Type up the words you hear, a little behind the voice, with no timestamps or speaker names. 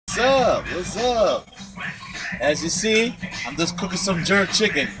What's up? What's up? As you see, I'm just cooking some jerk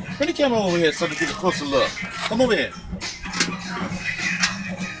chicken. Bring the camera over here so we can get a closer look. Come over here.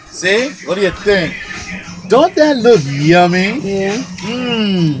 See? What do you think? Don't that look yummy? Yeah.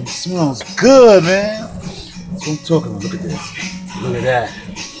 Mmm, smells good, man. That's what I'm talking about. Look at this. Look at that.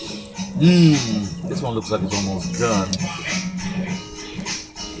 Mmm, this one looks like it's almost done.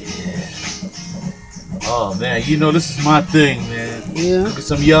 Oh man, you know this is my thing, man. Yeah. Look at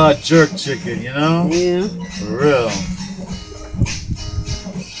some yard jerk chicken, you know? Yeah. For real.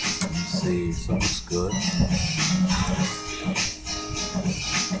 Let's see, so looks good.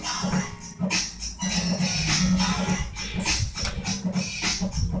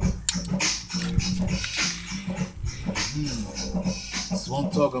 That's what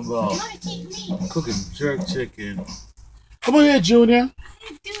I'm talking about. Cooking jerk chicken. Come on here, Junior.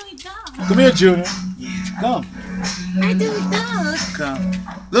 Come here, Junior. Come. I do dog. Come.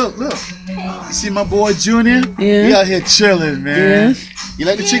 Look, look. You see my boy Junior? Yeah. He out here chilling, man. Yeah. You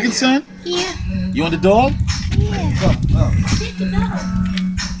like the chicken, son? Yeah. You want the dog? Yeah. Come, come. Take the dog.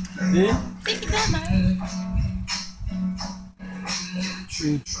 See? Take the dog, man.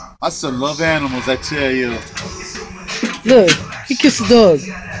 I still love animals, I tell you. Look, he kissed the dog.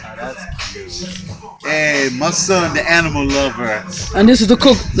 That's cute. Hey, my son, the animal lover. And this is the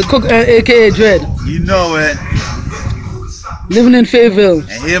cook, aka Dread, You know it. living in Fayetteville.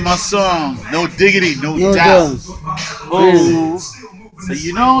 And hear my song, No Diggity, No, No Doubt. doubt. Oh. So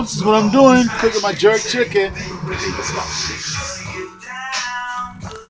you know, this is what I'm doing, cooking my jerk chicken.